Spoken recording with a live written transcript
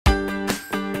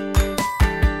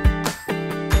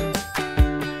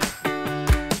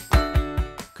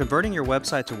Converting your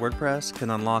website to WordPress can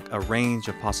unlock a range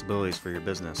of possibilities for your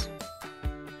business.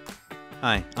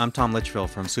 Hi, I'm Tom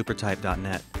Litchfield from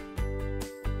supertype.net.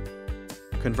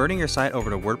 Converting your site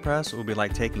over to WordPress will be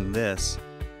like taking this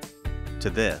to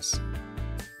this.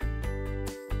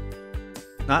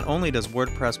 Not only does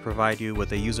WordPress provide you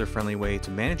with a user-friendly way to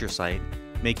manage your site,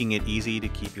 making it easy to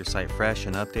keep your site fresh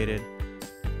and updated,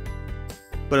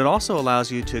 but it also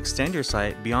allows you to extend your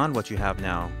site beyond what you have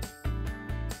now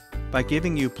by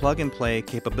giving you plug-and-play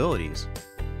capabilities.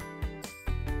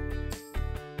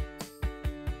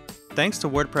 Thanks to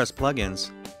WordPress plugins,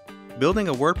 building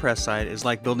a WordPress site is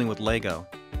like building with Lego.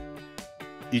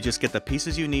 You just get the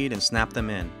pieces you need and snap them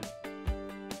in.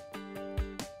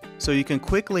 So you can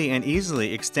quickly and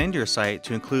easily extend your site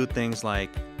to include things like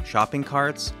shopping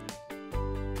carts,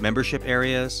 membership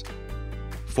areas,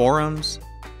 forums,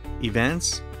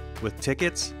 events with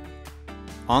tickets,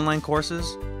 online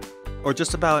courses, or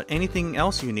just about anything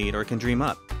else you need or can dream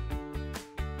up.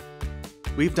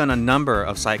 We've done a number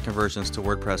of site conversions to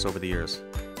WordPress over the years.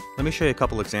 Let me show you a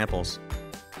couple examples.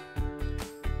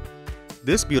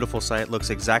 This beautiful site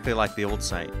looks exactly like the old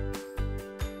site.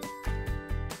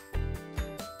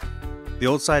 The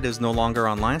old site is no longer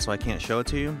online, so I can't show it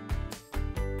to you.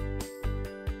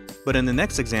 But in the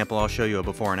next example, I'll show you a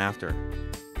before and after.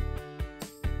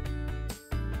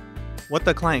 What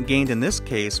the client gained in this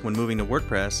case when moving to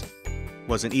WordPress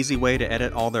was an easy way to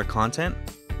edit all their content,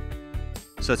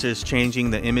 such as changing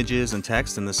the images and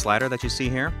text in the slider that you see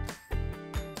here.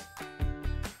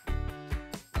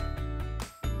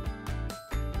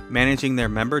 Managing their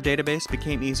member database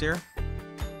became easier.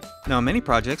 Now, in many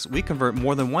projects, we convert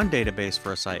more than one database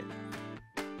for a site.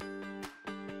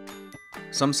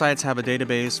 Some sites have a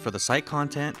database for the site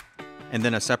content, and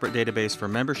then a separate database for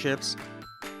memberships,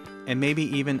 and maybe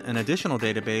even an additional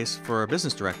database for a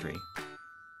business directory.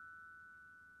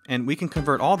 And we can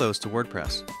convert all those to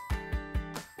WordPress.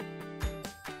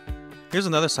 Here's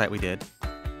another site we did.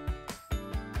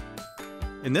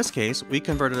 In this case, we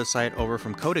converted a site over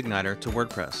from CodeIgniter to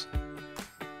WordPress.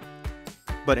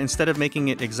 But instead of making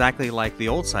it exactly like the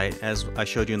old site, as I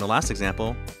showed you in the last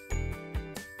example,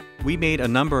 we made a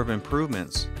number of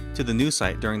improvements to the new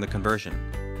site during the conversion.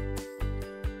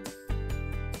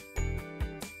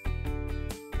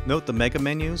 Note the mega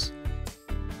menus.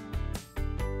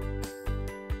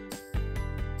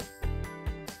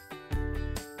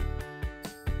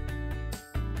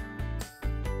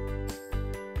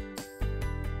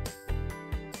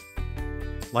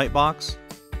 Lightbox.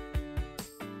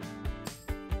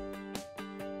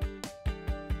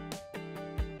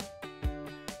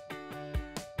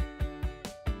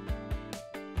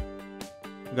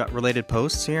 We've got related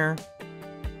posts here.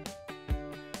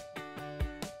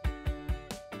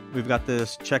 We've got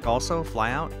this check also,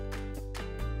 flyout.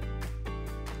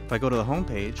 If I go to the home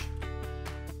page,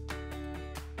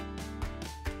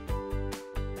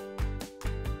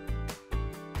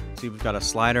 see we've got a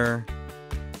slider.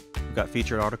 We've got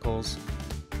featured articles.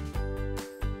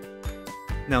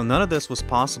 Now, none of this was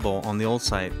possible on the old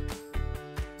site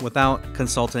without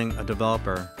consulting a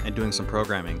developer and doing some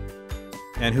programming.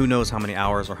 And who knows how many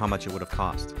hours or how much it would have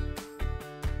cost.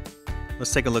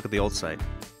 Let's take a look at the old site.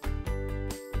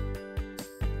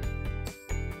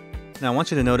 Now, I want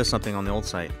you to notice something on the old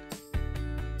site.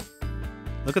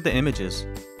 Look at the images,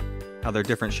 how they're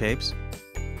different shapes.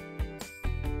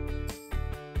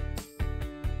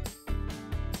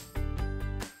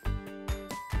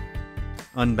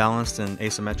 Unbalanced and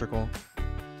asymmetrical.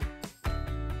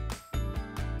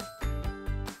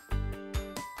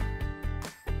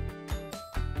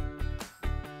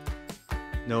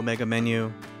 No mega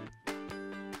menu.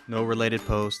 No related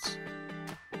posts.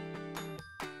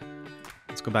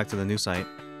 Let's go back to the new site.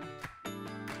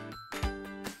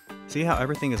 See how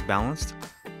everything is balanced?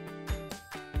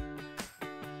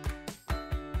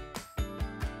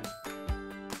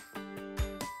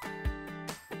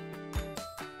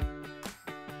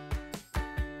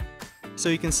 So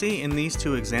you can see in these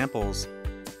two examples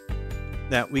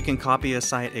that we can copy a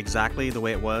site exactly the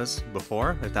way it was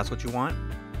before, if that's what you want.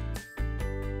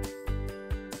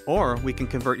 Or we can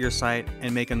convert your site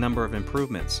and make a number of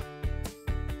improvements.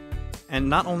 And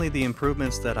not only the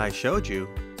improvements that I showed you,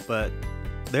 but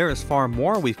there is far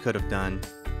more we could have done,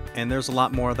 and there's a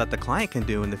lot more that the client can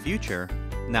do in the future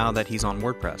now that he's on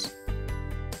WordPress.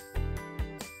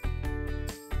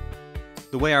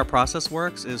 The way our process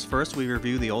works is first we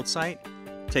review the old site,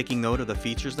 taking note of the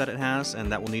features that it has and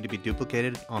that will need to be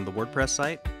duplicated on the WordPress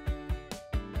site.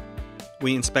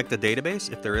 We inspect the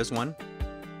database if there is one,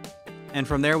 and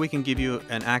from there we can give you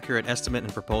an accurate estimate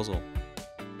and proposal.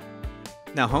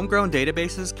 Now, homegrown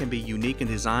databases can be unique in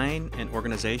design and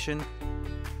organization,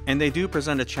 and they do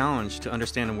present a challenge to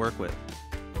understand and work with.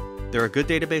 There are good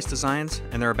database designs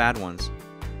and there are bad ones.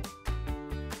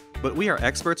 But we are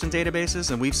experts in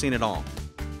databases and we've seen it all.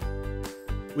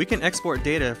 We can export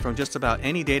data from just about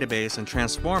any database and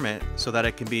transform it so that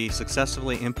it can be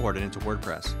successfully imported into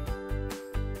WordPress.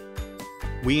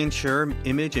 We ensure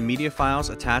image and media files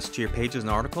attached to your pages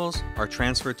and articles are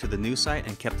transferred to the new site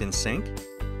and kept in sync.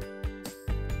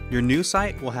 Your new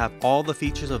site will have all the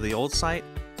features of the old site,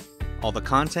 all the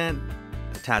content,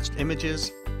 attached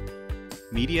images,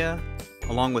 media,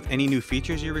 along with any new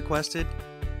features you requested,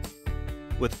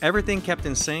 with everything kept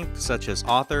in sync, such as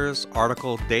authors,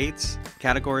 article dates,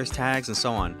 categories, tags, and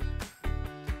so on.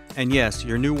 And yes,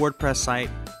 your new WordPress site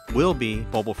will be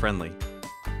mobile friendly.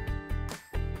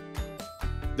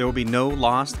 There will be no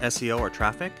lost SEO or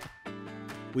traffic.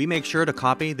 We make sure to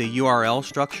copy the URL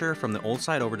structure from the old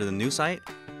site over to the new site.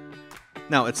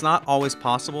 Now, it's not always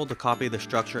possible to copy the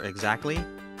structure exactly,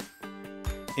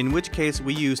 in which case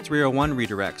we use 301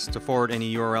 redirects to forward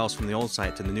any URLs from the old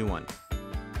site to the new one.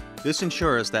 This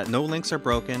ensures that no links are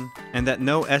broken and that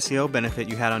no SEO benefit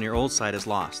you had on your old site is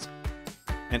lost.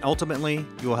 And ultimately,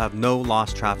 you will have no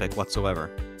lost traffic whatsoever.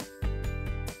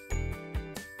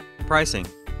 Pricing.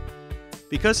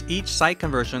 Because each site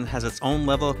conversion has its own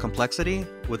level of complexity,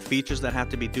 with features that have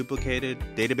to be duplicated,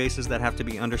 databases that have to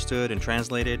be understood and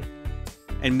translated,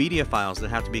 and media files that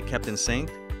have to be kept in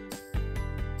sync,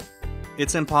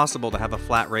 it's impossible to have a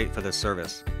flat rate for this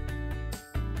service.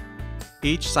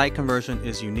 Each site conversion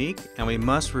is unique, and we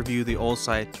must review the old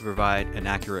site to provide an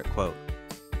accurate quote.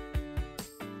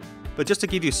 But just to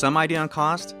give you some idea on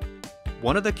cost,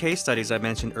 one of the case studies I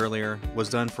mentioned earlier was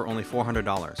done for only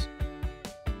 $400.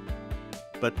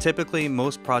 But typically,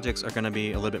 most projects are going to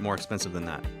be a little bit more expensive than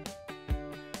that.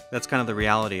 That's kind of the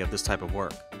reality of this type of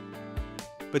work.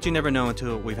 But you never know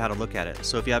until we've had a look at it.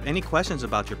 So if you have any questions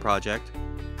about your project,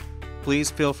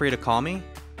 please feel free to call me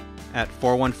at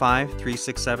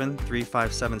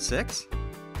 415-367-3576,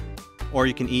 or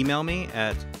you can email me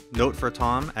at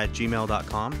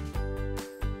notefortom@gmail.com.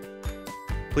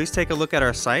 Please take a look at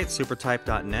our site,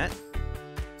 supertype.net.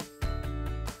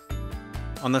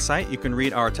 On the site, you can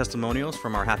read our testimonials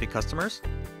from our happy customers.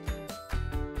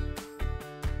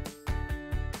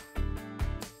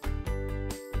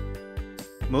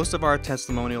 Most of our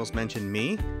testimonials mention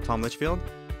me, Tom Litchfield.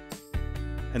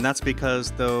 And that's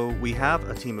because though we have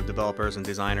a team of developers and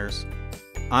designers,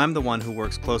 I'm the one who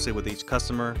works closely with each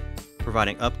customer,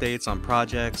 providing updates on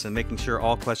projects and making sure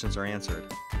all questions are answered.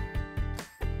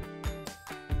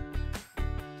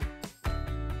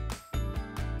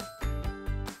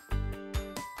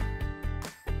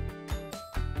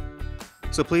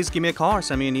 So please give me a call or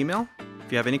send me an email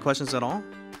if you have any questions at all.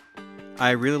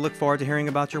 I really look forward to hearing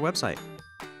about your website.